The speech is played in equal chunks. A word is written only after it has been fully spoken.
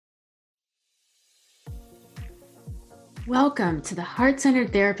Welcome to the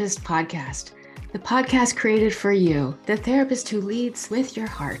Heart-Centered Therapist podcast, the podcast created for you, the therapist who leads with your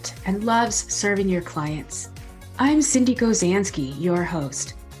heart and loves serving your clients. I'm Cindy Gozansky, your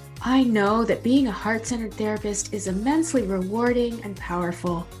host. I know that being a heart-centered therapist is immensely rewarding and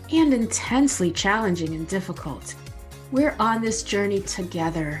powerful and intensely challenging and difficult. We're on this journey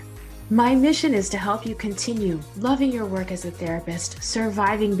together. My mission is to help you continue loving your work as a therapist,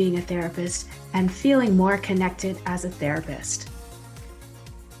 surviving being a therapist, and feeling more connected as a therapist.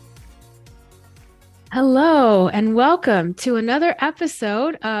 Hello, and welcome to another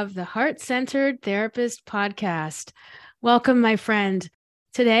episode of the Heart-Centered Therapist podcast. Welcome, my friend.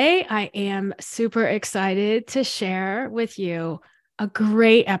 Today, I am super excited to share with you a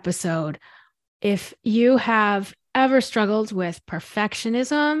great episode. If you have ever struggled with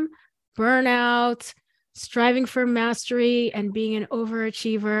perfectionism, burnout, striving for mastery, and being an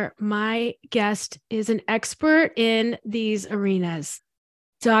overachiever, my guest is an expert in these arenas.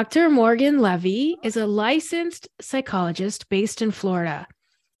 Dr. Morgan Levy is a licensed psychologist based in Florida.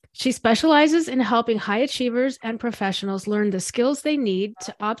 She specializes in helping high achievers and professionals learn the skills they need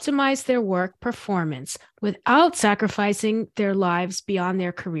to optimize their work performance without sacrificing their lives beyond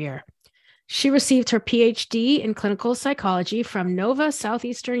their career. She received her PhD in clinical psychology from Nova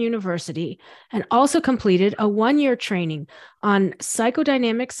Southeastern University and also completed a one-year training on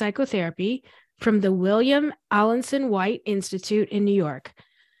psychodynamic psychotherapy from the William Alanson White Institute in New York.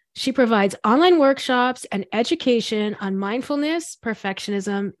 She provides online workshops and education on mindfulness,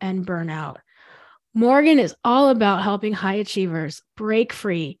 perfectionism, and burnout. Morgan is all about helping high achievers break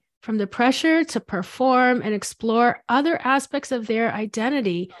free from the pressure to perform and explore other aspects of their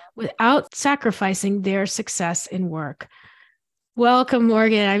identity without sacrificing their success in work. Welcome,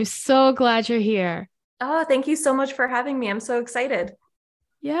 Morgan. I'm so glad you're here. Oh, thank you so much for having me. I'm so excited.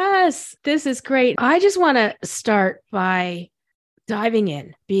 Yes, this is great. I just want to start by diving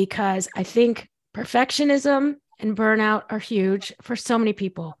in because I think perfectionism and burnout are huge for so many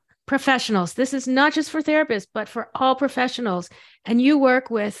people. Professionals. This is not just for therapists, but for all professionals. And you work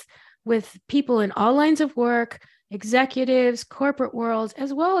with people in all lines of work, executives, corporate worlds,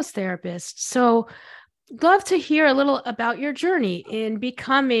 as well as therapists. So love to hear a little about your journey in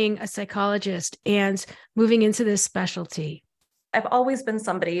becoming a psychologist and moving into this specialty. I've always been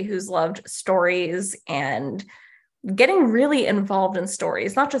somebody who's loved stories and getting really involved in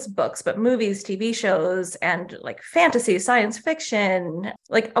stories, not just books, but movies, TV shows, and like fantasy, science fiction,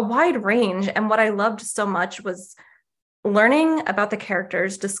 like a wide range. And what I loved so much was learning about the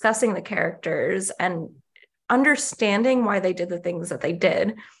characters, discussing the characters, and understanding why they did the things that they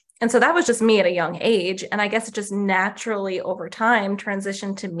did. And so that was just me at a young age. And I guess it just naturally over time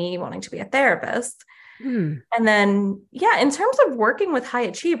transitioned to me wanting to be a therapist. And then, in terms of working with high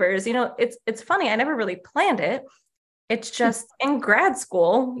achievers, it's funny. I never really planned it. It's just in grad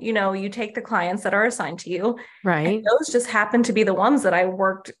school, you take the clients that are assigned to you. Right. And those just happen to be the ones that I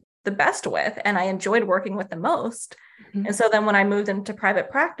worked the best with and I enjoyed working with the most. Mm-hmm. And so then when I moved into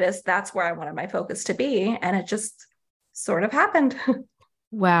private practice, that's where I wanted my focus to be. And it just sort of happened.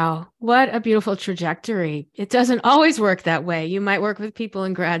 Wow. What a beautiful trajectory. It doesn't always work that way. You might work with people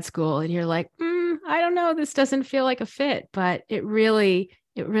in grad school and you're like, I don't know, this doesn't feel like a fit, but it really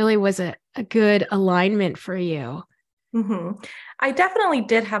was a good alignment for you. Mm-hmm. I definitely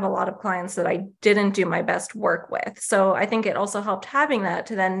did have a lot of clients that I didn't do my best work with. So I think it also helped having that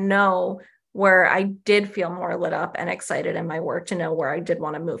to then know where I did feel more lit up and excited in my work to know where I did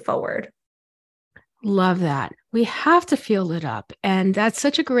want to move forward. Love that. We have to feel lit up. And that's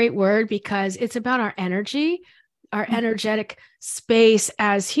such a great word because it's about our energy, our energetic space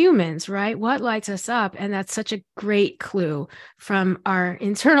as humans, right? What lights us up? And that's such a great clue from our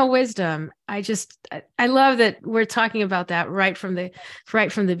internal wisdom. I love that we're talking about that right from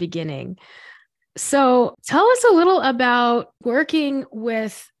the beginning. So tell us a little about working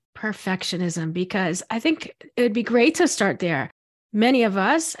with perfectionism, because I think it'd be great to start there. Many of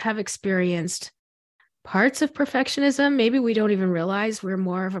us have experienced parts of perfectionism. Maybe we don't even realize we're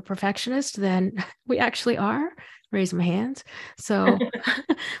more of a perfectionist than we actually are. Raise my hand. So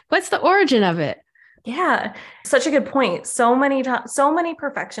what's the origin of it? Yeah, such a good point. So many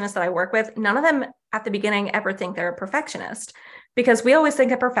perfectionists that I work with, none of them at the beginning ever think they're a perfectionist, because we always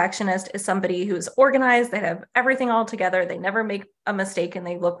think a perfectionist is somebody who's organized, they have everything all together, they never make a mistake, and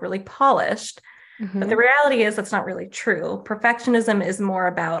they look really polished. Mm-hmm. But the reality is that's not really true. Perfectionism is more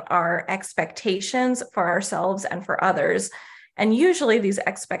about our expectations for ourselves and for others. And usually these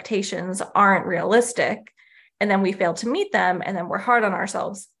expectations aren't realistic. And then we fail to meet them, and then we're hard on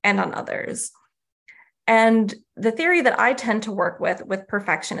ourselves and on others. And the theory that I tend to work with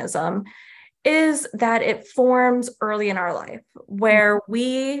perfectionism is that it forms early in our life where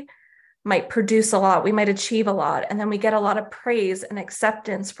we might produce a lot, we might achieve a lot, and then we get a lot of praise and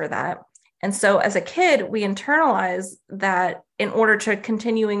acceptance for that. And so as a kid, we internalize that in order to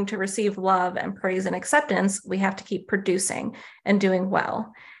continuing to receive love and praise and acceptance, we have to keep producing and doing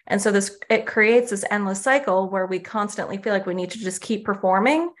well. And so it creates this endless cycle where we constantly feel like we need to just keep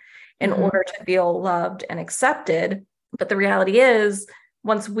performing in order to feel loved and accepted. But the reality is,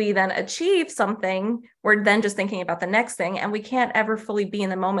 once we then achieve something, we're then just thinking about the next thing, and we can't ever fully be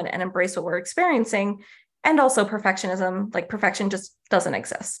in the moment and embrace what we're experiencing. And also perfectionism, like perfection just doesn't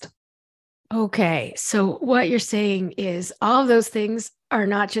exist. Okay. So what you're saying is all of those things are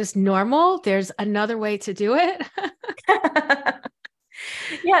not just normal. There's another way to do it.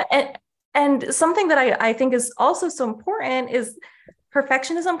 Yeah. And something that I think is also so important is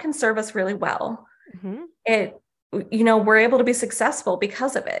perfectionism can serve us really well. We're able to be successful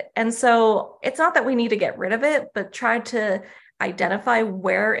because of it. And so it's not that we need to get rid of it, but try to identify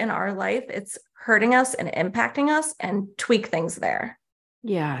where in our life it's hurting us and impacting us and tweak things there.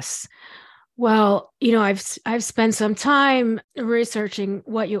 Yes. Well, I've spent some time researching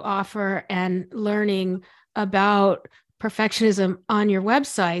what you offer and learning about perfectionism on your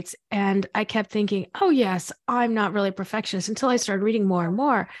websites. And I kept thinking, oh, yes, I'm not really a perfectionist until I started reading more and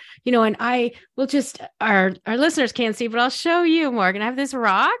more, and I will just, our listeners can't see, but I'll show you, Morgan. I have this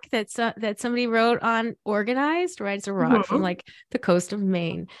rock that somebody wrote on organized, right? It's a rock from like the coast of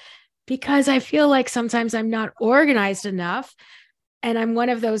Maine, because I feel like sometimes I'm not organized enough. And I'm one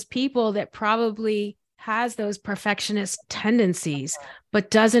of those people that probably has those perfectionist tendencies,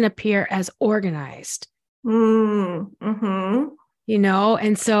 but doesn't appear as organized. And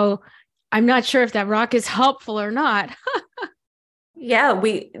so I'm not sure if that rock is helpful or not. Yeah,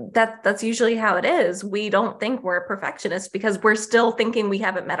 that's usually how it is. We don't think we're a perfectionist because we're still thinking we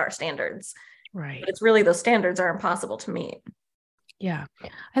haven't met our standards. Right. But it's really those standards are impossible to meet. Yeah.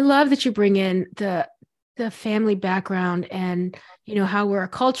 I love that you bring in the family background and, how we're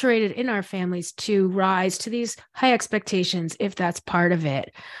acculturated in our families to rise to these high expectations, if that's part of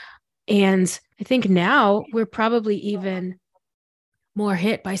it. And I think now we're probably even more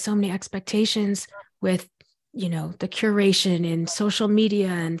hit by so many expectations with, the curation in social media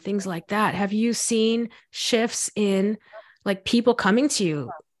and things like that. Have you seen shifts in like people coming to you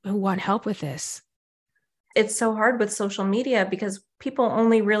who want help with this? It's so hard with social media because people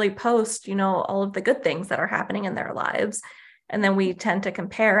only really post, all of the good things that are happening in their lives. And then we tend to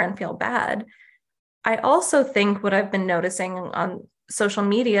compare and feel bad. I also think what I've been noticing on social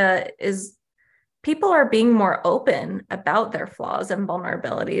media is people are being more open about their flaws and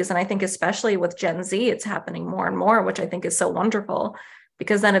vulnerabilities. And I think especially with Gen Z, it's happening more and more, which I think is so wonderful,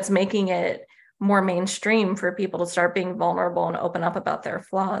 because then it's making it more mainstream for people to start being vulnerable and open up about their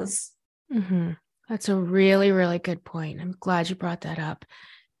flaws. That's a really, really good point. I'm glad you brought that up.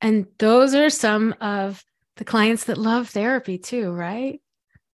 And those are some of the clients that love therapy too, right?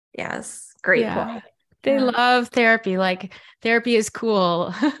 Yes. Great point. They love therapy. Like therapy is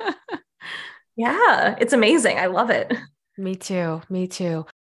cool. Yeah, it's amazing. I love it. Me too. Me too.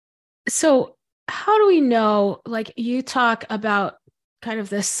 So how do we know, like you talk about kind of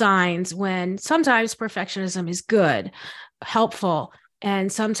the signs when sometimes perfectionism is good, helpful,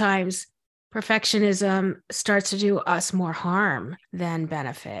 and sometimes perfectionism starts to do us more harm than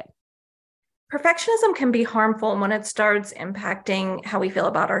benefit? Perfectionism can be harmful when it starts impacting how we feel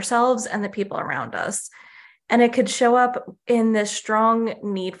about ourselves and the people around us. And it could show up in this strong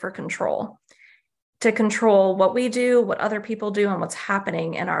need for control, to control what we do, what other people do, and what's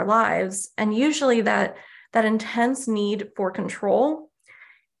happening in our lives. And usually that intense need for control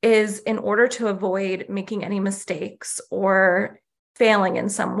is in order to avoid making any mistakes or failing in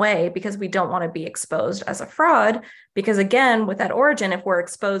some way, because we don't want to be exposed as a fraud. Because again, with that origin, if we're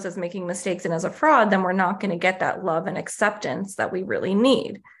exposed as making mistakes and as a fraud, then we're not going to get that love and acceptance that we really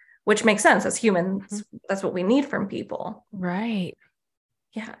need, which makes sense. As humans, that's what we need from people. Right.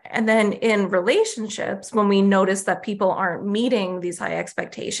 Yeah. And then in relationships, when we notice that people aren't meeting these high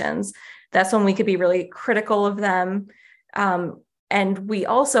expectations, that's when we could be really critical of them. And we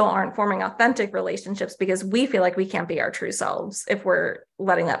also aren't forming authentic relationships because we feel like we can't be our true selves if we're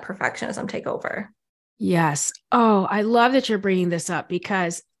letting that perfectionism take over. Yes. Oh, I love that you're bringing this up,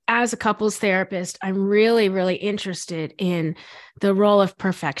 because as a couples therapist, I'm really, really interested in the role of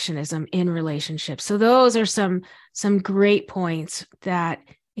perfectionism in relationships. So those are some great points, that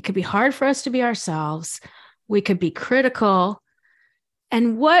it could be hard for us to be ourselves. We could be critical.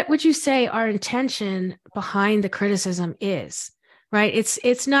 And what would you say our intention behind the criticism is? Right?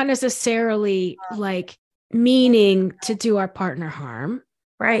 It's not necessarily like meaning to do our partner harm,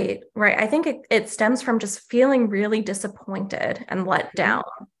 Right, right. I think it stems from just feeling really disappointed and let down.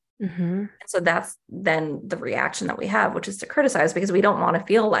 Mm-hmm. So that's then the reaction that we have, which is to criticize because we don't want to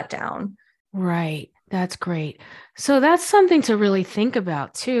feel let down. Right. That's great. So that's something to really think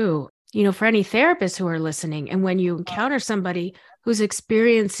about too, for any therapists who are listening. And when you encounter somebody who's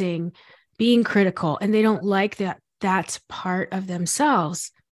experiencing being critical and they don't like that, that's part of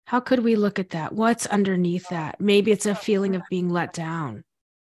themselves. How could we look at that? What's underneath that? Maybe it's a feeling of being let down.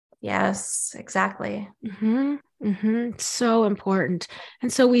 Yes, exactly. Mm-hmm. Mm-hmm. So important.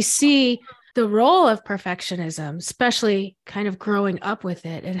 And so we see the role of perfectionism, especially kind of growing up with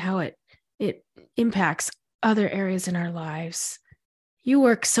it and how it impacts other areas in our lives. You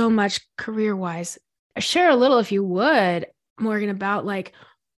work so much career-wise. Share a little, if you would, Morgan, about like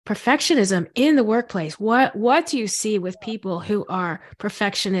perfectionism in the workplace. What do you see with people who are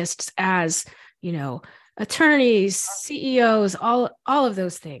perfectionists as, attorneys, CEOs, all of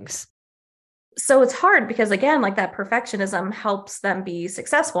those things? So it's hard because again, like that perfectionism helps them be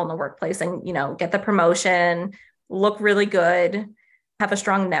successful in the workplace and, get the promotion, look really good, have a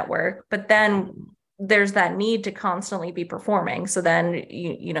strong network. But then there's that need to constantly be performing. So then,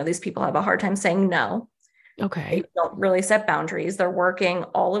 these people have a hard time saying no. Okay. They don't really set boundaries. They're working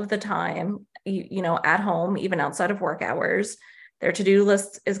all of the time, at home, even outside of work hours. Their to-do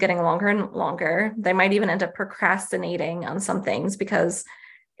list is getting longer and longer. They might even end up procrastinating on some things because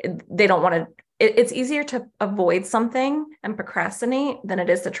they don't want to. It's easier to avoid something and procrastinate than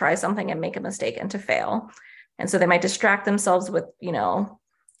it is to try something and make a mistake and to fail. And so they might distract themselves with,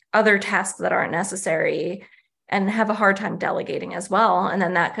 other tasks that aren't necessary and have a hard time delegating as well. And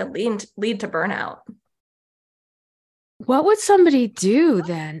then that could lead to burnout. What would somebody do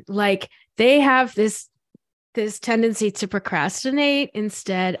then? Like they have this tendency to procrastinate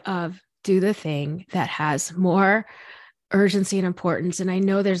instead of do the thing that has more urgency and importance. And I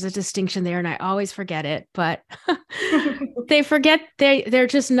know there's a distinction there and I always forget it, but they forget they're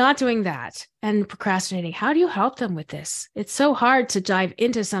just not doing that and procrastinating. How do you help them with this? It's so hard to dive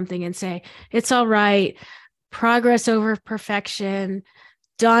into something and say, it's all right, progress over perfection,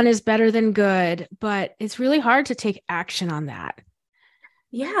 done is better than good, but it's really hard to take action on that.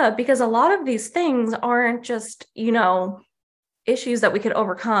 Yeah, because a lot of these things aren't just, issues that we could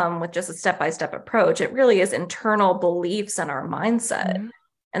overcome with just a step-by-step approach. It really is internal beliefs and our mindset. Mm-hmm.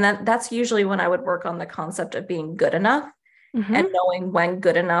 And that's usually when I would work on the concept of being good enough and Mm-hmm. knowing when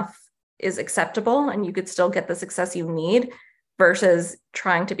good enough is acceptable and you could still get the success you need versus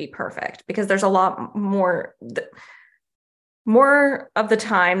trying to be perfect. Because there's a lot more of the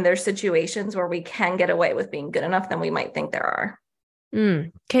time, there's situations where we can get away with being good enough than we might think there are.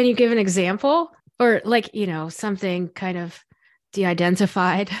 Can you give an example or like, something kind of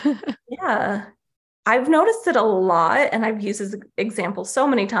de-identified? Yeah. I've noticed it a lot, and I've used this example so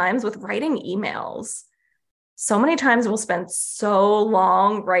many times with writing emails. So many times we'll spend so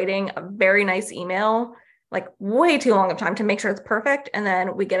long writing a very nice email, like way too long of time to make sure it's perfect. And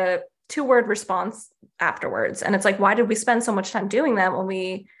then we get a 2-word response afterwards. And it's like, why did we spend so much time doing that when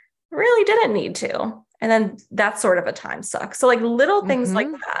we really didn't need to? And then that's sort of a time suck. So like little things like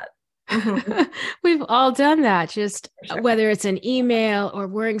that. Mm-hmm. We've all done that, just Sure. whether it's an email or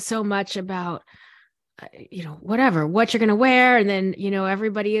worrying so much about, whatever, what you're going to wear. And then,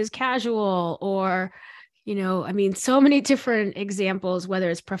 everybody is casual or, so many different examples, whether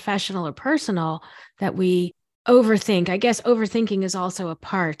it's professional or personal, that we overthink. I guess overthinking is also a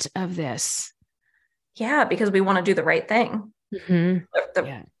part of this. Yeah, because we want to do the right thing. Mm-hmm.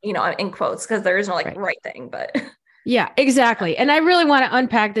 Yeah. In quotes, because there is no Right. right thing, but Yeah, exactly. And I really want to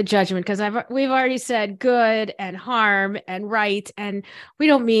unpack the judgment because we've already said good and harm and right, and we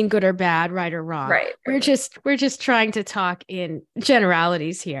don't mean good or bad, right or wrong. right. We're just trying to talk in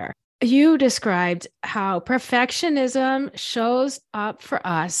generalities here. You described how perfectionism shows up for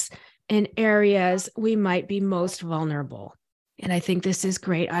us in areas we might be most vulnerable. And I think this is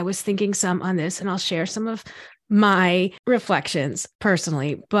great. I was thinking some on this, and I'll share some of my reflections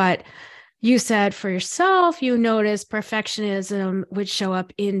personally, but you said for yourself, you noticed perfectionism would show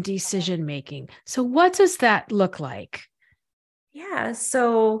up in decision making. So, what does that look like? Yeah.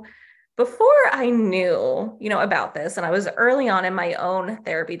 So before I knew, about this, and I was early on in my own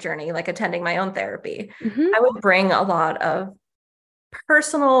therapy journey, like attending my own therapy, Mm-hmm. I would bring a lot of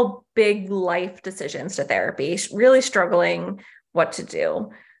personal, big life decisions to therapy, really struggling what to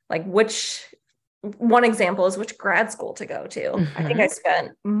do. Like one example is which grad school to go to. I think I Mm-hmm.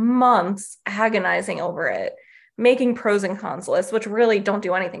 spent months agonizing over it, making pros and cons lists, which really don't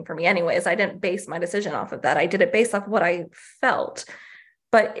do anything for me anyways. I didn't base my decision off of that. I did it based off what I felt.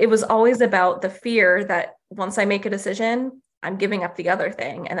 But it was always about the fear that once I make a decision, I'm giving up the other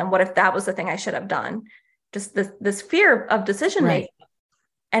thing. And then what if that was the thing I should have done? Just this fear of decision making. Right.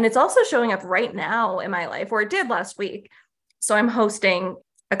 And it's also showing up right now in my life, or it did last week. So I'm hosting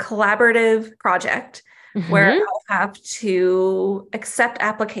a collaborative project where Mm-hmm. I'll have to accept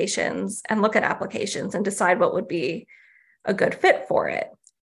applications and look at applications and decide what would be a good fit for it.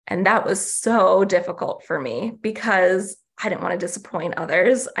 And that was so difficult for me because I didn't want to disappoint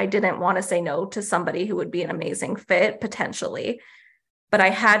others. I didn't want to say no to somebody who would be an amazing fit potentially. But I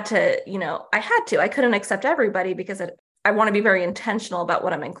had to, I couldn't accept everybody because I want to be very intentional about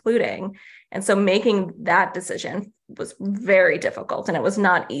what I'm including. And so making that decision was very difficult and it was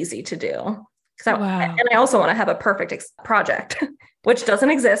not easy to do. Wow. And I also want to have a perfect project, which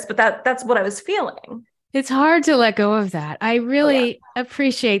doesn't exist, but that's what I was feeling. It's hard to let go of that. I Oh, yeah. really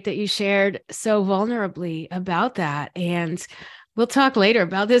appreciate that you shared so vulnerably about that. And we'll talk later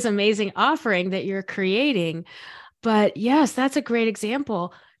about this amazing offering that you're creating. But yes, that's a great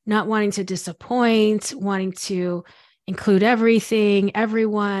example. Not wanting to disappoint, wanting to include everything,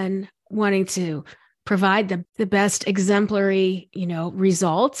 everyone, wanting to provide the best exemplary,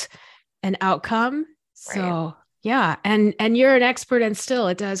 result and outcome. Right. So yeah, and you're an expert and still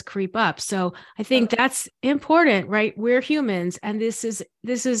it does creep up. So I think that's important, right? We're humans and this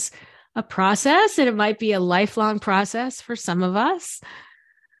is a process and it might be a lifelong process for some of us.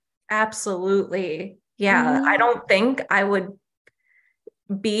 Absolutely. Yeah. I Mhm. don't think I would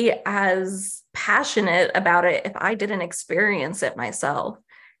be as passionate about it if I didn't experience it myself.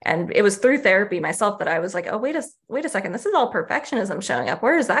 And it was through therapy myself that I was like, oh, wait a second, this is all perfectionism showing up.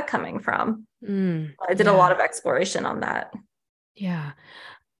 Where is that coming from? I did a lot Yeah. of exploration on that. Yeah.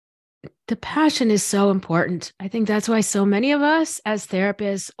 The passion is so important. I think that's why so many of us as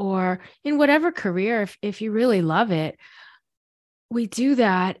therapists or in whatever career, if you really love it, we do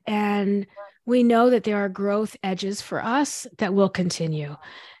that. And we know that there are growth edges for us that will continue.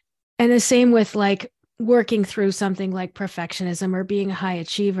 And the same with like working through something like perfectionism or being a high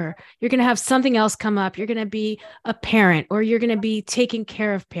achiever. You're going to have something else come up. You're going to be a parent, or you're going to be taking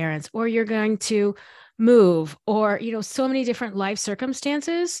care of parents, or you're going to move, or, so many different life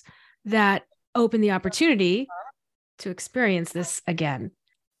circumstances that open the opportunity to experience this again.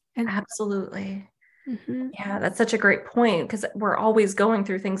 And Absolutely. mhm, Yeah, that's such a great point because we're always going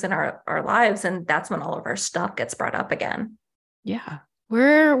through things in our lives, and that's when all of our stuff gets brought up again. yeah,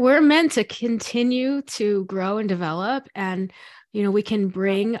 we're meant to continue to grow and develop, and we can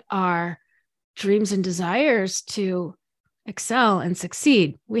bring our dreams and desires to excel and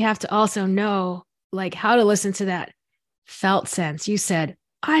succeed. We have to also know like how to listen to that felt sense. You said,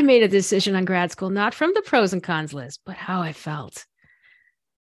 I made a decision on grad school, not from the pros and cons list, but how I felt.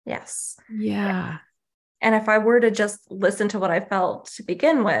 Yes. Yeah. And if I were to just listen to what I felt to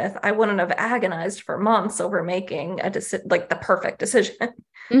begin with, I wouldn't have agonized for months over making like the perfect decision.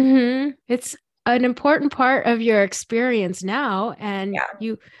 It's an important part of your experience now, and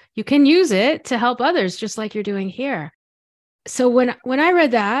Yeah. you can use it to help others, just like you're doing here. So when I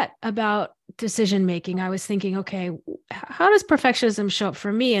read that about decision making, I was thinking, okay, how does perfectionism show up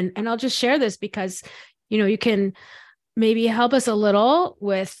for me? And I'll just share this because you can maybe help us a little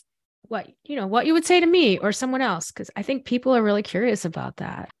with what you would say to me or someone else, because I think people are really curious about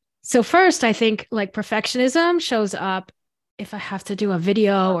that. So first, I think like perfectionism shows up if I have to do a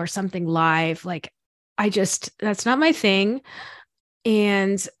video or something live. Like that's not my thing.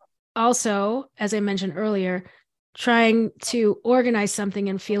 And also, as I mentioned earlier, trying to organize something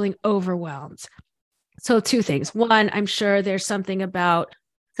and feeling overwhelmed. So, two things. One, I'm sure there's something about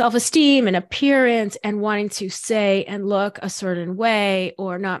self esteem and appearance and wanting to say and look a certain way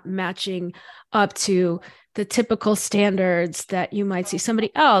or not matching up to the typical standards that you might see somebody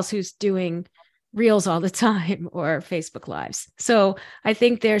else who's doing reels all the time or Facebook Lives. So, I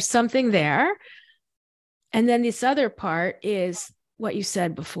think there's something there. And then this other part is what you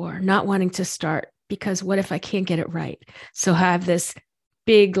said before, not wanting to start because what if I can't get it right? So have this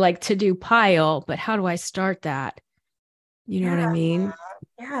big like to do pile, but how do I start that? You know what Yeah. I mean?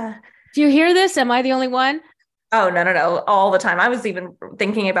 Yeah. Do you hear this? Am I the only one? Oh, no, no, no. All the time. I was even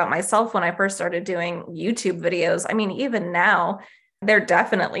thinking about myself when I first started doing YouTube videos. I mean, even now, they're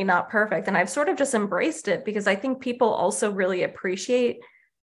definitely not perfect. And I've sort of just embraced it because I think people also really appreciate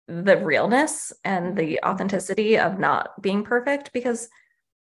the realness and the authenticity of not being perfect. Because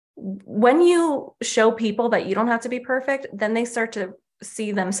when you show people that you don't have to be perfect, then they start to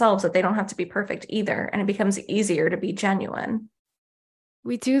see themselves that they don't have to be perfect either. And it becomes easier to be genuine.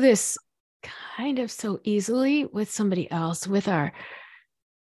 We do this kind of so easily with somebody else, with our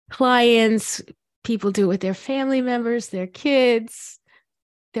clients. People do it with their family members, their kids,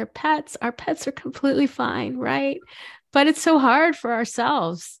 their pets. Our pets are completely fine, right? but it's so hard for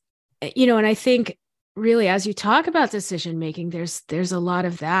ourselves. And I think really, as you talk about decision making, there's a lot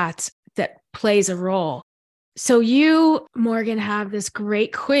of that plays a role. So you, Morgan, have this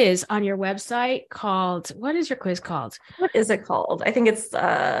great quiz on your website called, what is your quiz called? What is it called? I think it's,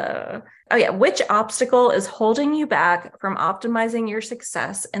 which obstacle is holding you back from optimizing your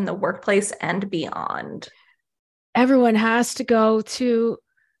success in the workplace and beyond? Everyone has to go to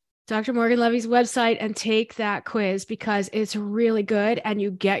Dr. Morgan Levy's website and take that quiz because it's really good and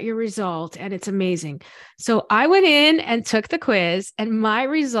you get your result and it's amazing. So I went in and took the quiz and my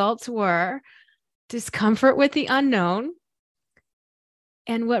results were discomfort with the unknown.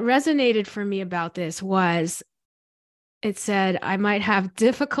 And what resonated for me about this was it said I might have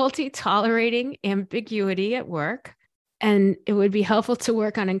difficulty tolerating ambiguity at work, and it would be helpful to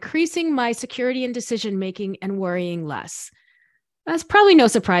work on increasing my security in decision making and worrying less. That's probably no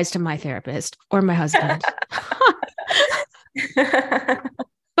surprise to my therapist or my husband.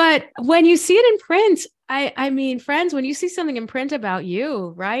 But when you see it in print, I mean, friends, when you see something in print about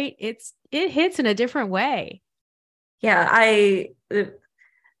you, right, it hits in a different way. Yeah,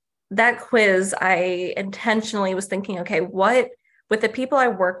 that quiz, I intentionally was thinking, okay, with the people I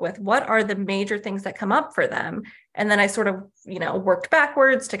work with, what are the major things that come up for them? And then I sort of, worked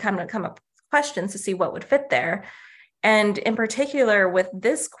backwards to kind of come up with questions to see what would fit there. And in particular, with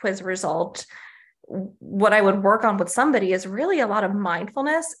this quiz result, what I would work on with somebody is really a lot of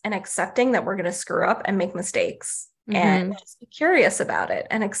mindfulness and accepting that we're going to screw up and make mistakes and just be curious about it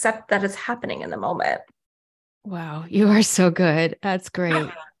and accept that it's happening in the moment. Wow, you are so good. That's great.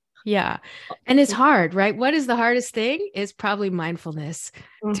 Yeah. And it's hard, right? What is the hardest thing is probably mindfulness,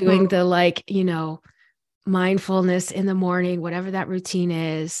 doing the mindfulness in the morning, whatever that routine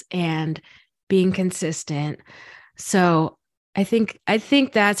is, and being consistent. So I think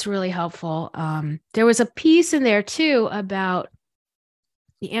that's really helpful. There was a piece in there too about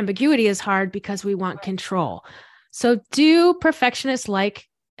the ambiguity is hard because we want control. So do perfectionists like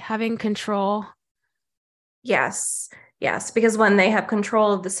having control? Yes, because when they have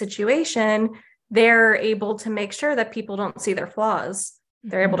control of the situation, they're able to make sure that people don't see their flaws.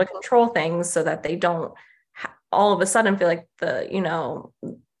 They're able to control things so that they don't all of a sudden feel like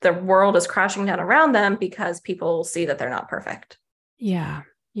the world is crashing down around them because people see that they're not perfect. Yeah.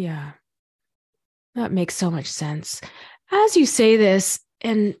 That makes so much sense. As you say this,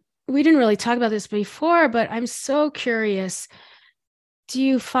 and we didn't really talk about this before, but I'm so curious. Do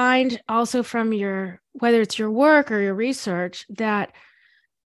you find also from whether it's your work or your research, that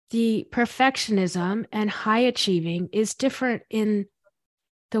the perfectionism and high achieving is different in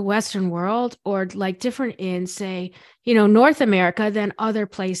the Western world or like different in, say, North America than other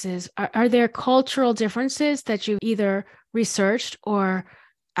places? Are there cultural differences that you've either researched or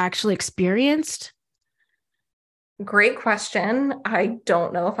actually experienced? Great question. I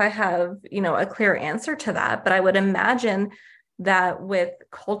don't know if I have, a clear answer to that, but I would imagine that with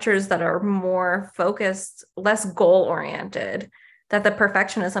cultures that are more focused, less goal-oriented, that the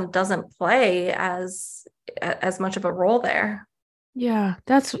perfectionism doesn't play as much of a role there. Yeah,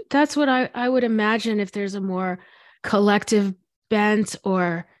 that's what I would imagine if there's a more collective bent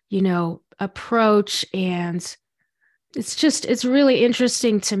or, approach. And it's really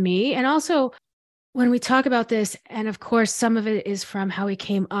interesting to me. And also when we talk about this, and of course, some of it is from how we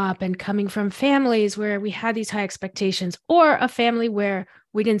came up and coming from families where we had these high expectations, or a family where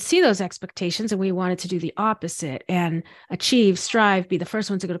we didn't see those expectations and we wanted to do the opposite and achieve, strive, be the first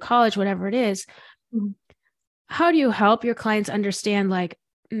one to go to college, whatever it is. How do you help your clients understand,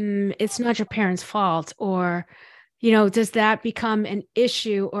 it's not your parents' fault? Or, does that become an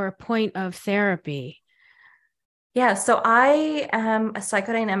issue or a point of therapy? Yeah, so I am a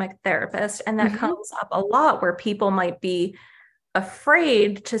psychodynamic therapist, and that comes up a lot where people might be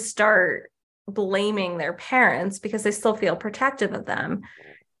afraid to start blaming their parents because they still feel protective of them.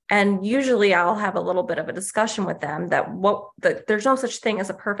 And usually I'll have a little bit of a discussion with them that there's no such thing as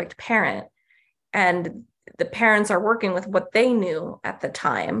a perfect parent. And the parents are working with what they knew at the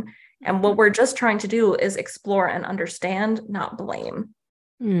time. And what we're just trying to do is explore and understand, not blame.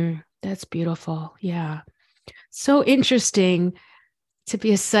 That's beautiful. Yeah. So interesting to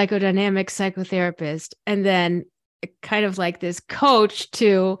be a psychodynamic psychotherapist and then kind of like this coach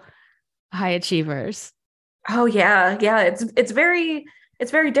to high achievers. Oh yeah. It's very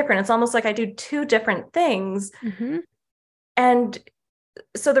different. It's almost like I do two different things. And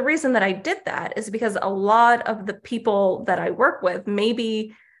so the reason that I did that is because a lot of the people that I work with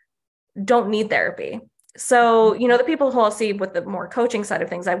maybe don't need therapy. So, the people who I'll see with the more coaching side of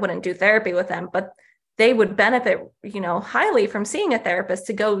things, I wouldn't do therapy with them, but they would benefit, highly from seeing a therapist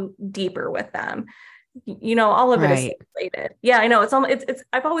to go deeper with them. all of it is Right. related. Yeah, I know. It's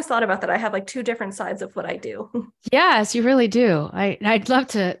I've always thought about that. I have like two different sides of what I do. Yes, you really do. I'd love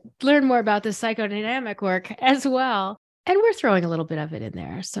to learn more about the psychodynamic work as well. And we're throwing a little bit of it in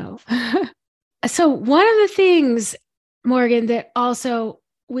there. So so one of the things, Morgan, that also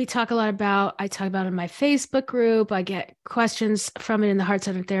we talk a lot about, I talk about in my Facebook group. I get questions from it in the Heart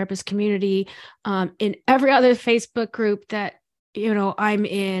Centered Therapist community, in every other Facebook group that I'm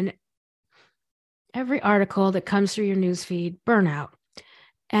in, every article that comes through your newsfeed, burnout.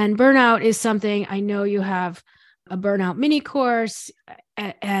 And burnout is something I know you have a burnout mini course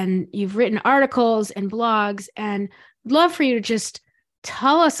and you've written articles and blogs, and I'd love for you to just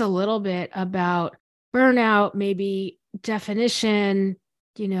tell us a little bit about burnout, maybe definition,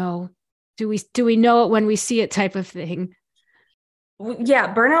 do we know it when we see it type of thing?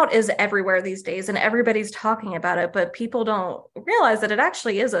 Yeah, burnout is everywhere these days and everybody's talking about it, but people don't realize that it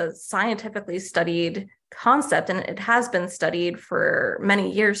actually is a scientifically studied concept and it has been studied for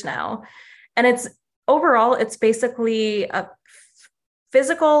many years now. And it's basically a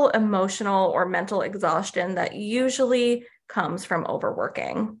physical, emotional, or mental exhaustion that usually comes from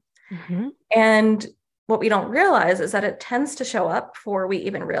overworking. Mm-hmm. And what we don't realize is that it tends to show up before we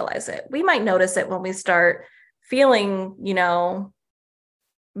even realize it. We might notice it when we start feeling,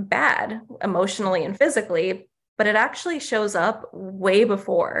 bad emotionally and physically, but it actually shows up way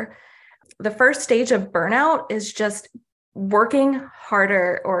before. The first stage of burnout is just working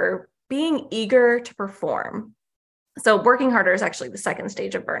harder or being eager to perform. So working harder is actually the second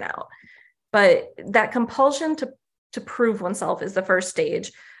stage of burnout. But that compulsion to prove oneself is the first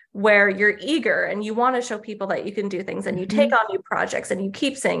stage, where you're eager and you want to show people that you can do things and you take on new projects and you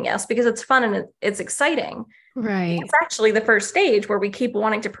keep saying yes because it's fun and it's exciting. Right. It's actually the first stage where we keep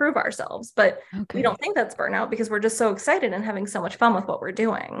wanting to prove ourselves, but we don't Okay. think that's burnout because we're just so excited and having so much fun with what we're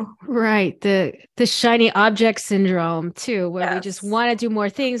doing. Right. The shiny object syndrome too, where we just Yes. want to do more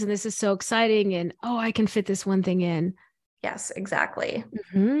things and this is so exciting and oh, I can fit this one thing in. Yes, exactly.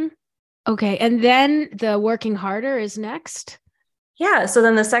 Hmm. Okay. And then the working harder is next. Yeah. So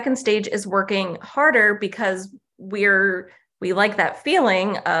then the second stage is working harder because we like that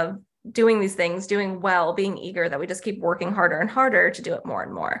feeling of doing these things, doing well, being eager, that we just keep working harder and harder to do it more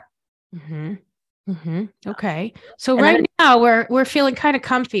and more. Hmm. Hmm. Okay. So And right then, now we're feeling kind of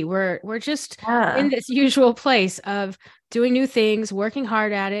comfy. We're just in yeah. this usual place of doing new things, working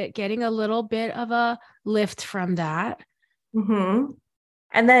hard at it, getting a little bit of a lift from that. Mm-hmm.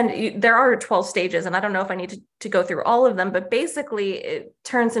 And then there are 12 stages, and I don't know if I need to go through all of them, but basically it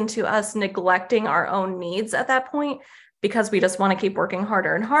turns into us neglecting our own needs at that point because we just want to keep working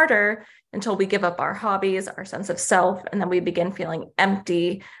harder and harder until we give up our hobbies, our sense of self, and then we begin feeling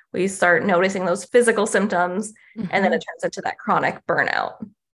empty. We start noticing those physical symptoms, and then Mhm. it turns into that chronic burnout.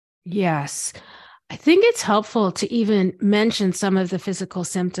 Yes. I think it's helpful to even mention some of the physical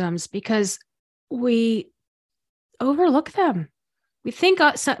symptoms because we overlook them. We think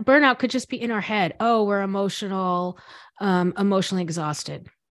burnout could just be in our head. Oh, we're emotionally exhausted.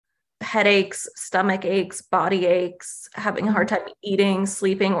 Headaches, stomach aches, body aches, having a hard time eating,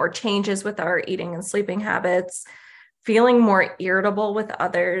 sleeping, or changes with our eating and sleeping habits, feeling more irritable with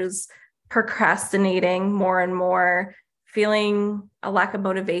others, procrastinating more and more, feeling a lack of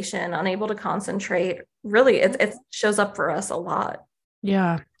motivation, unable to concentrate. Really, it shows up for us a lot.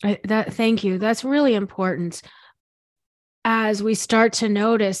 Yeah, thank you. That's really important. As we start to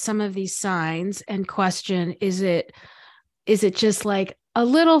notice some of these signs and question, is it just like a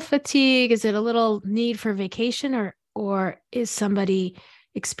little fatigue? Is it a little need for vacation, or is somebody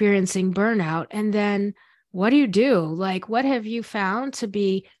experiencing burnout? And then what do you do? Like, what have you found to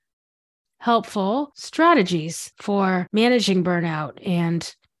be helpful strategies for managing burnout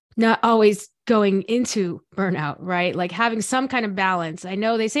and not always going into burnout, right? Like having some kind of balance. I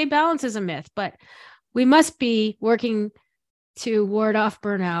know they say balance is a myth, but we must be working to ward off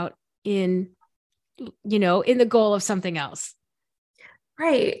burnout in the goal of something else.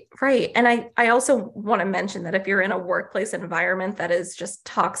 Right, right. And I also want to mention that if you're in a workplace environment that is just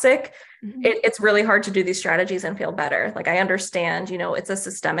toxic, Mhm. it's really hard to do these strategies and feel better. Like I understand, it's a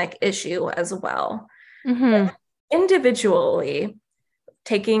systemic issue as well. Mm-hmm. Individually,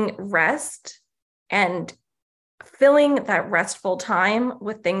 taking rest and filling that restful time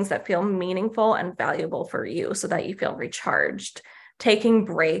with things that feel meaningful and valuable for you so that you feel recharged, taking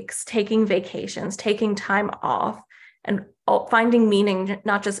breaks, taking vacations, taking time off, and finding meaning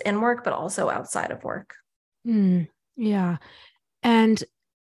not just in work, but also outside of work. Yeah. And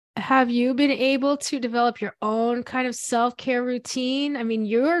have you been able to develop your own kind of self-care routine? I mean,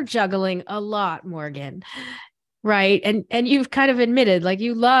 you're juggling a lot, Morgan. right? And you've kind of admitted like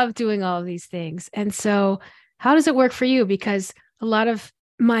you love doing all of these things. And so how does it work for you? Because a lot of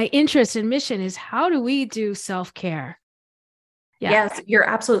my interest and mission is how do we do self-care? Yeah. Yes, you're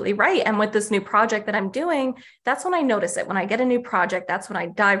absolutely right. And with this new project that I'm doing, that's when I notice it. When I get a new project, that's when I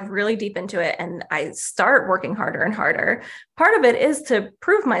dive really deep into it and I start working harder and harder. Part of it is to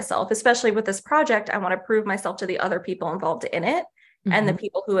prove myself, especially with this project. I want to prove myself to the other people involved in it and the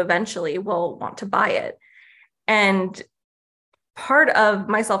people who eventually will want to buy it. And part of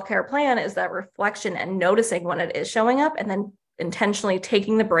my self-care plan is that reflection and noticing when it is showing up and then intentionally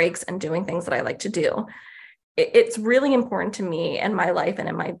taking the breaks and doing things that I like to do. It's really important to me in my life and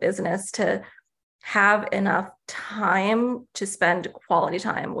in my business to have enough time to spend quality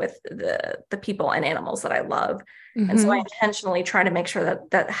time with the people and animals that I love. And so I intentionally try to make sure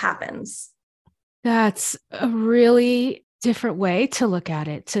that that happens. That's a really different way to look at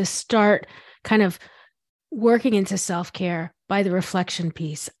it, to start kind of working into self-care by the reflection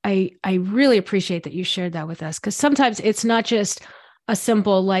piece. I really appreciate that you shared that with us, because sometimes it's not just a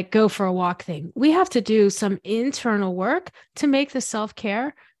simple like go for a walk thing. We have to do some internal work to make the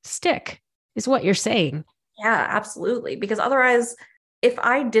self-care stick, is what you're saying. Yeah, absolutely. Because otherwise, if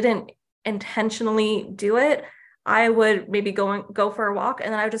I didn't intentionally do it, I would maybe go for a walk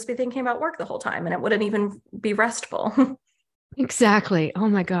and then I would just be thinking about work the whole time and it wouldn't even be restful. Exactly. Oh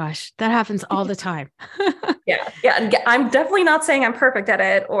my gosh, that happens all the time. Yeah. I'm definitely not saying I'm perfect at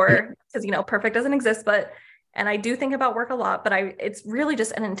it, or because, perfect doesn't exist, and I do think about work a lot, but it's really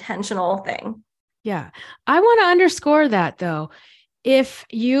just an intentional thing. Yeah. I want to underscore that though. If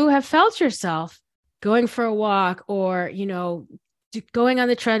you have felt yourself going for a walk or, going on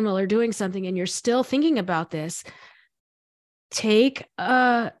the treadmill or doing something and you're still thinking about this, take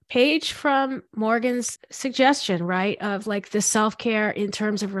a page from Morgan's suggestion, right? Of like the self-care in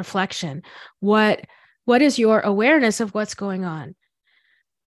terms of reflection. What is your awareness of what's going on?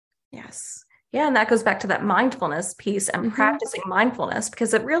 Yes. Yeah. And that goes back to that mindfulness piece and practicing mindfulness,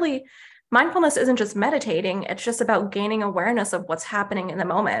 because mindfulness isn't just meditating. It's just about gaining awareness of what's happening in the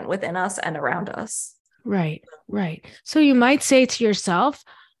moment within us and around us. Right. So you might say to yourself,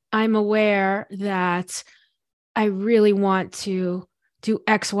 I'm aware that I really want to do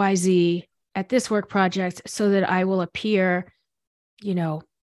XYZ at this work project so that I will appear,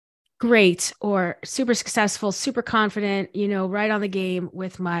 great or super successful, super confident, right on the game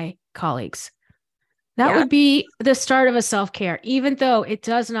with my colleagues. That would be the start of a self-care, even though it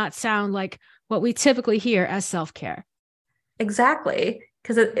does not sound like what we typically hear as self-care. Exactly.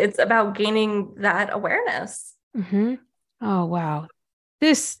 Because it's about gaining that awareness. Oh, wow.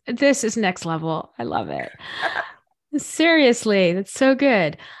 This is next level. I love it. Seriously, that's so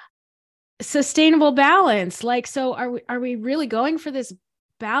good. Sustainable balance. Like, so are we really going for this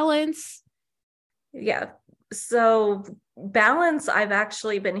balance? Yeah. So balance, I've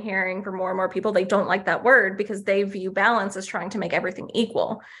actually been hearing from more and more people, they don't like that word because they view balance as trying to make everything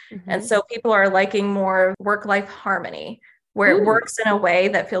equal. And so people are liking more work-life harmony, where it works in a way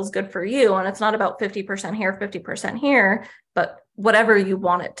that feels good for you. And it's not about 50% here, 50% here, but whatever you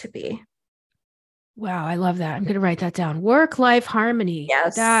want it to be. Wow, I love that. I'm going to write that down. Work-life harmony.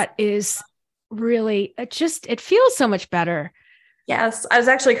 Yes. That is really, it feels so much better. Yes. I was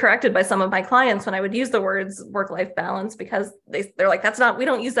actually corrected by some of my clients when I would use the words work-life balance, because they're like, we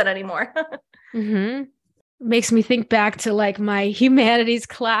don't use that anymore. Makes me think back to like my humanities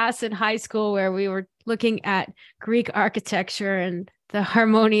class in high school where we were looking at Greek architecture and the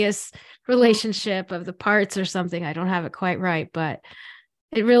harmonious relationship of the parts or something. I don't have it quite right, but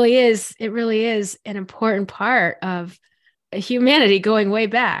it really is an important part of humanity going way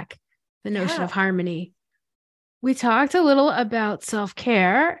back, the notion of harmony. We talked a little about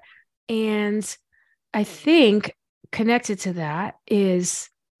self-care, and I think connected to that is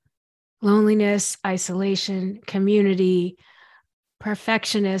loneliness, isolation, community.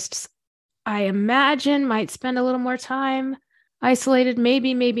 Perfectionists, I imagine, might spend a little more time isolated,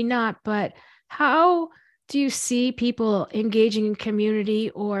 maybe not, but how do you see people engaging in community,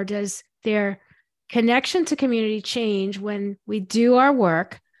 or does their connection to community change when we do our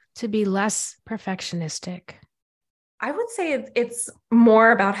work to be less perfectionistic? I would say it's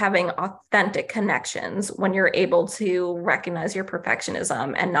more about having authentic connections when you're able to recognize your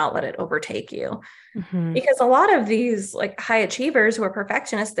perfectionism and not let it overtake you. Because a lot of these like high achievers who are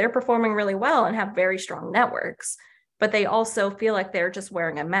perfectionists, they're performing really well and have very strong networks, but they also feel like they're just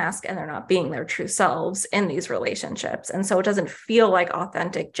wearing a mask and they're not being their true selves in these relationships. And so it doesn't feel like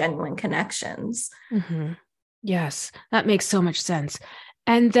authentic, genuine connections. Yes, that makes so much sense.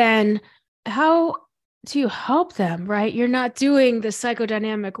 And then how do you help them, right? You're not doing the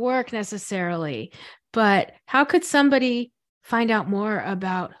psychodynamic work necessarily, but how could somebody find out more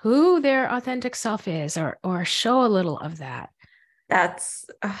about who their authentic self is, or show a little of that? That's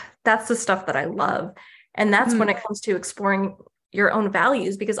the stuff that I love. And that's when it comes to exploring your own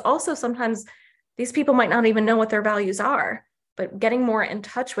values, because also sometimes these people might not even know what their values are, but getting more in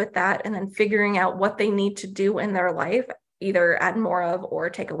touch with that and then figuring out what they need to do in their life, either add more of or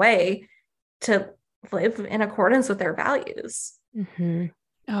take away, to live in accordance with their values. Mm-hmm.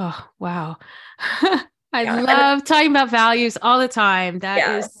 Oh, wow. I Yeah. love talking about values all the time. That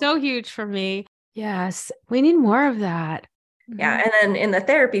Yeah. is so huge for me. Yes, we need more of that. Yeah. Mm-hmm. And then in the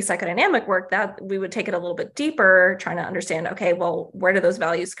therapy psychodynamic work, that we would take it a little bit deeper, trying to understand, okay, well, where do those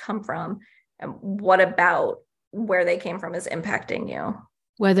values come from? And what about where they came from is impacting you?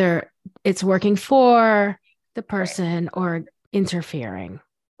 Whether it's working for the person or interfering.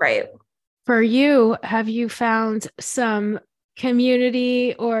 Right. For you, have you found some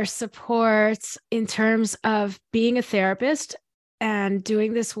community or support in terms of being a therapist and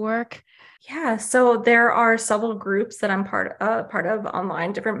doing this work? Yeah, so there are several groups that I'm part of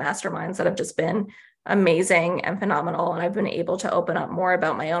online, different masterminds that have just been amazing and phenomenal. And I've been able to open up more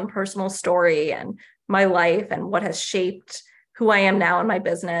about my own personal story and my life and what has shaped who I am now in my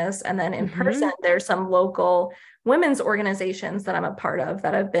business. And then in person, there's some local women's organizations that I'm a part of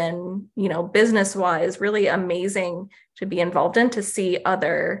that have been, business wise, really amazing to be involved in, to see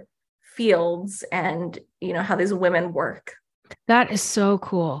other fields and, how these women work. That is so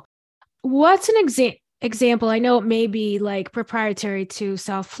cool. What's an example? I know it may be like proprietary to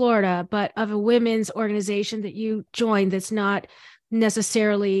South Florida, but of a women's organization that you joined that's not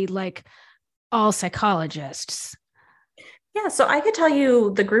necessarily like all psychologists. Yeah, so I could tell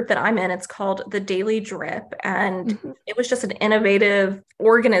you the group that I'm in. It's called The Daily Drip. And it was just an innovative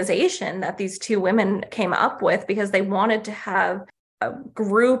organization that these two women came up with because they wanted to have a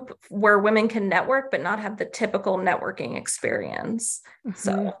group where women can network, but not have the typical networking experience.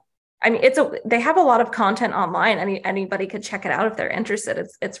 So, I mean, they have a lot of content online. Anybody could check it out if they're interested.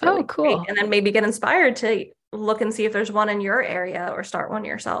 It's really cool. great. And then maybe get inspired to look and see if there's one in your area or start one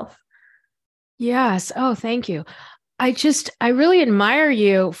yourself. Yes. Oh, thank you. I really admire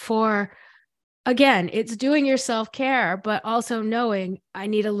you for, again, it's doing your self-care, but also knowing I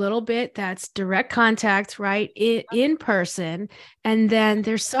need a little bit that's direct contact, right? In person. And then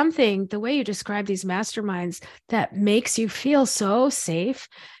there's something, the way you describe these masterminds, that makes you feel so safe.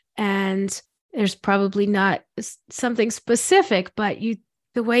 And there's probably not something specific, but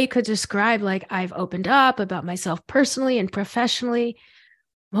the way you could describe, like, I've opened up about myself personally and professionally.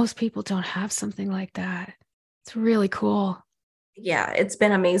 Most people don't have something like that. It's really cool. Yeah, it's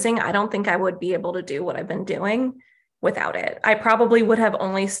been amazing. I don't think I would be able to do what I've been doing without it. I probably would have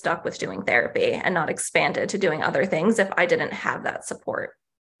only stuck with doing therapy and not expanded to doing other things if I didn't have that support.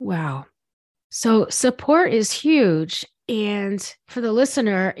 Wow. So support is huge. And for the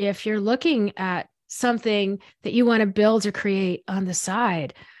listener, if you're looking at something that you want to build or create on the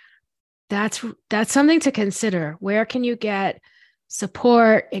side, that's something to consider. Where can you get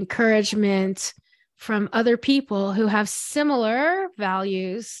support, encouragement from other people who have similar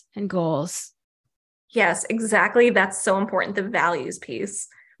values and goals? Yes, exactly. That's so important. The values piece.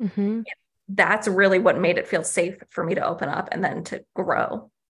 That's really what made it feel safe for me to open up and then to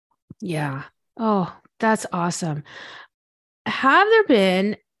grow. Yeah. Oh, that's awesome.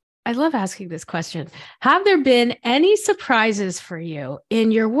 I love asking this question. Have there been any surprises for you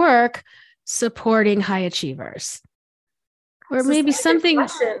in your work supporting high achievers? Or maybe something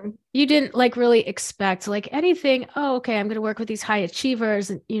you didn't really expect, like anything, oh, okay, I'm going to work with these high achievers.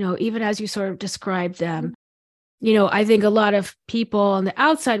 And, even as you sort of described them, I think a lot of people on the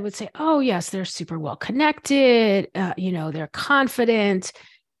outside would say, oh, yes, they're super well connected. They're confident.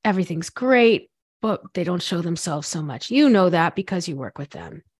 Everything's great, but they don't show themselves so much. You know that because you work with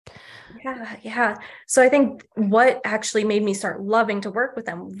them. Yeah. So I think what actually made me start loving to work with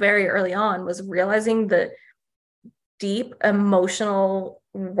them very early on was realizing the deep emotional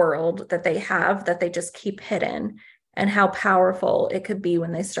world that they have that they just keep hidden, and how powerful it could be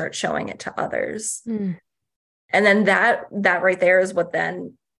when they start showing it to others. And then that right there is what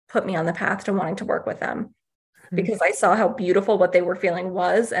then put me on the path to wanting to work with them, because I saw how beautiful what they were feeling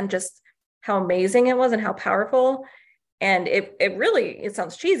was, and just how amazing it was and how powerful. And it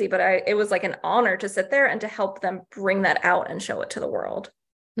sounds cheesy, but it was like an honor to sit there and to help them bring that out and show it to the world.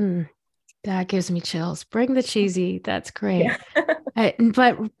 That gives me chills. Bring the cheesy. That's great. Yeah.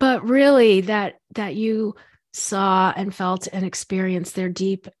 But really that you saw and felt and experienced their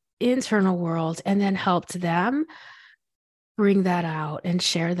deep internal world and then helped them bring that out and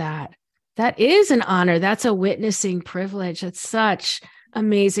share that. That is an honor. That's a witnessing privilege. It's such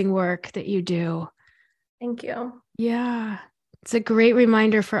amazing work that you do. Thank you. Yeah. It's a great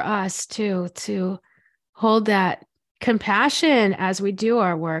reminder for us too, to hold that compassion as we do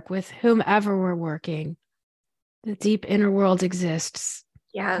our work with whomever we're working. The deep inner world exists.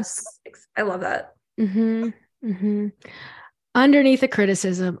 Yes, I love that. Mm-hmm. Mm-hmm. Underneath the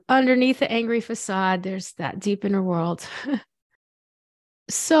criticism, underneath the angry facade, there's that deep inner world.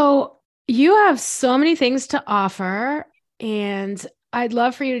 So you have so many things to offer, and I'd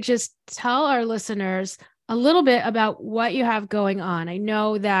love for you to just tell our listeners a little bit about what you have going on. I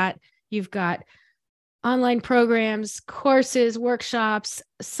know that you've got online programs, courses, workshops,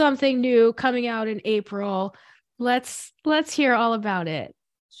 something new coming out in April. Let's hear all about it.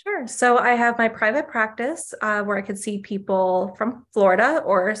 Sure. So I have my private practice where I could see people from Florida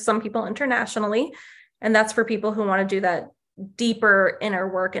or some people internationally. And that's for people who want to do that deeper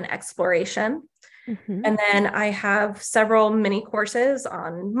inner work and exploration. Mm-hmm. And then I have several mini courses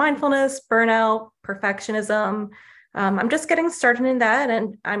on mindfulness, burnout, perfectionism. I'm just getting started in that,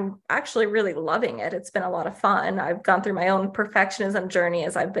 and I'm actually really loving it. It's been a lot of fun. I've gone through my own perfectionism journey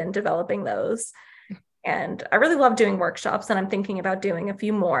as I've been developing those. And I really love doing workshops, and I'm thinking about doing a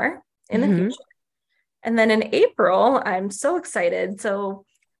few more in the future. And then in April, I'm so excited. So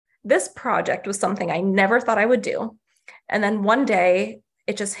this project was something I never thought I would do. And then one day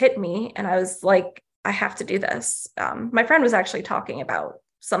it just hit me, and I was like, I have to do this. My friend was actually talking about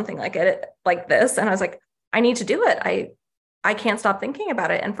something like this. And I was like, I need to do it. I can't stop thinking about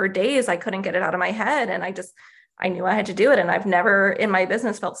it. And for days I couldn't get it out of my head. And I knew I had to do it. And I've never in my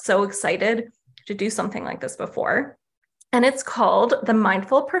business felt so excited to do something like this before. And it's called the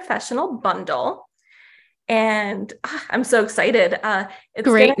Mindful Professional Bundle. And I'm so excited. It's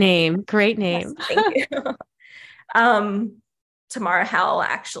Great name. Great name. Yes, thank you. Tamara Howell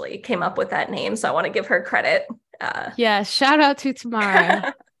actually came up with that name, so I want to give her credit. Yeah, shout out to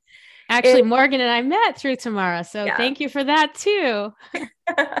Tamara. Actually, Morgan and I met through Tamara, so thank you for that too.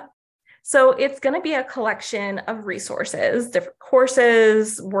 So it's going to be a collection of resources, different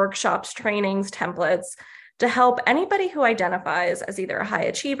courses, workshops, trainings, templates to help anybody who identifies as either a high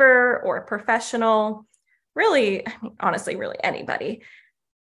achiever or a professional, really, honestly, really anybody.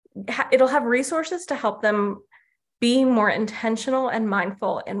 It'll have resources to help them be more intentional and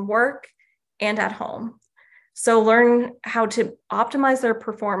mindful in work and at home. So learn how to optimize their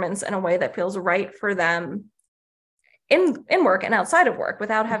performance in a way that feels right for them in work and outside of work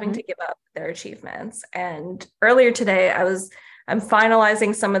without having to give up their achievements. And earlier today, I'm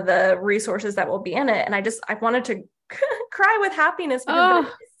finalizing some of the resources that will be in it. And I wanted to cry with happiness because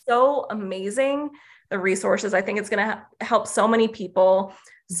it's so amazing. The resources, I think it's going to help so many people.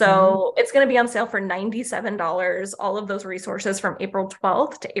 So it's going to be on sale for $97, all of those resources from April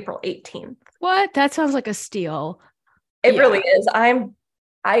 12th to April 18th. What? That sounds like a steal. It really is.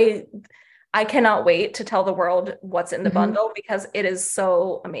 I cannot wait to tell the world what's in the bundle because it is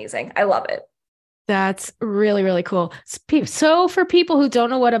so amazing. I love it. That's really, really cool. So for people who don't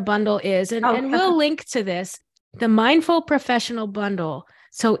know what a bundle is, and we'll link to this, the Mindful Professional Bundle.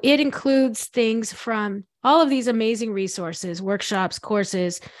 So it includes things from all of these amazing resources, workshops,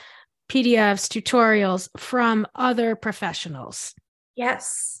 courses, PDFs, tutorials from other professionals.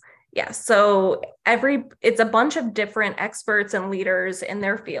 Yes. Yes. So it's a bunch of different experts and leaders in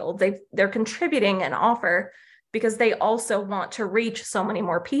their field. They're contributing an offer because they also want to reach so many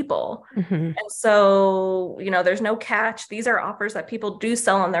more people. And so, there's no catch. These are offers that people do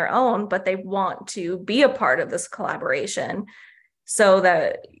sell on their own, but they want to be a part of this collaboration so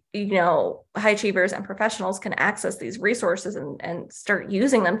that, high achievers and professionals can access these resources and start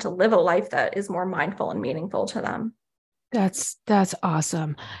using them to live a life that is more mindful and meaningful to them. That's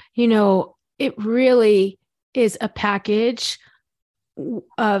awesome. It really is a package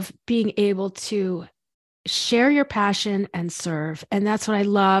of being able to share your passion and serve. And that's what I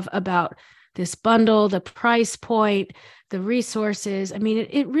love about this bundle, the price point, the resources. I mean,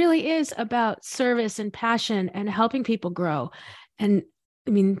 it really is about service and passion and helping people grow. And I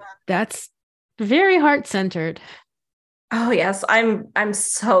mean, that's very heart-centered. Oh, yes. I'm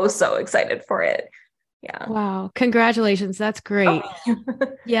so excited for it. Yeah. Wow. Congratulations. That's great. Oh.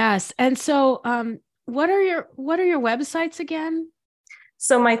 Yes. And so, what are your websites again?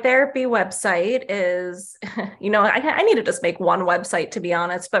 So my therapy website is, I need to just make one website, to be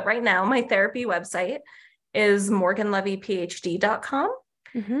honest, but right now my therapy website is morganlevyphd.com.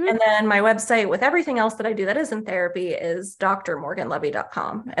 And then my website with everything else that I do that isn't therapy is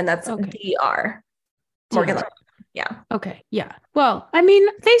drmorganlevy.com. And that's Dr. Morgan Levy. Yeah. Okay. Yeah. Well, I mean,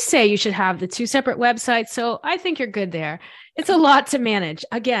 they say you should have the two separate websites. So I think you're good there. It's a lot to manage.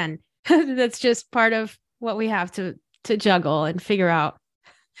 Again, that's just part of what we have to juggle and figure out.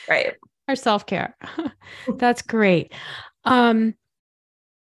 Right. Our self-care. That's great. I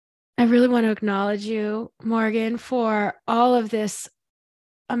really want to acknowledge you, Morgan, for all of this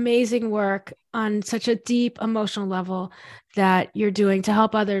amazing work on such a deep emotional level that you're doing to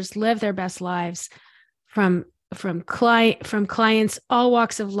help others live their best lives, from clients, all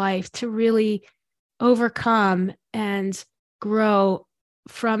walks of life, to really overcome and grow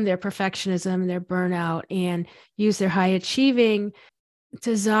from their perfectionism, their burnout, and use their high achieving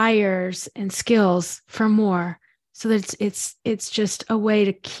desires and skills for more, so that it's just a way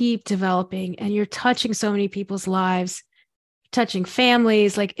to keep developing. And you're touching so many people's lives, touching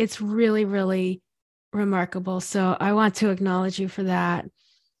families. Like, it's really, really remarkable. So I want to acknowledge you for that.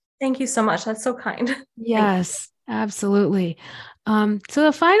 Thank you so much. That's so kind. Yes, absolutely. So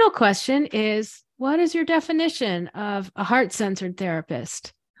the final question is, what is your definition of a heart-centered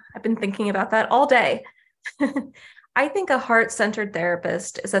therapist? I've been thinking about that all day. I think a heart-centered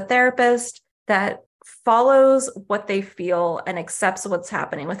therapist is a therapist that follows what they feel and accepts what's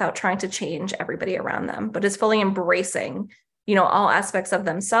happening without trying to change everybody around them, but is fully embracing, all aspects of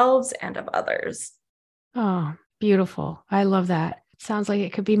themselves and of others. Oh, beautiful. I love that. Sounds like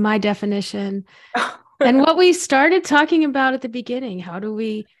it could be my definition. And what we started talking about at the beginning, how do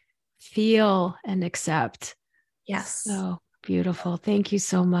we feel and accept? Yes. So beautiful. Thank you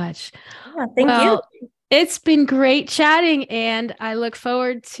so much. Yeah, thank you. It's been great chatting, and I look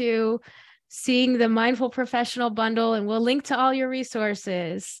forward to seeing the Mindful Professional bundle, and we'll link to all your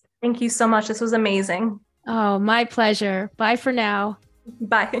resources. Thank you so much. This was amazing. Oh, my pleasure. Bye for now.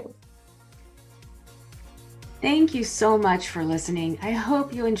 Bye. Thank you so much for listening. I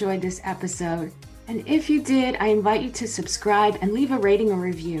hope you enjoyed this episode. And if you did, I invite you to subscribe and leave a rating or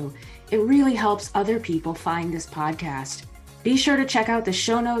review. It really helps other people find this podcast. Be sure to check out the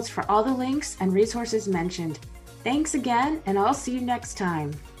show notes for all the links and resources mentioned. Thanks again, and I'll see you next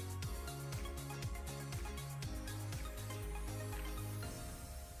time.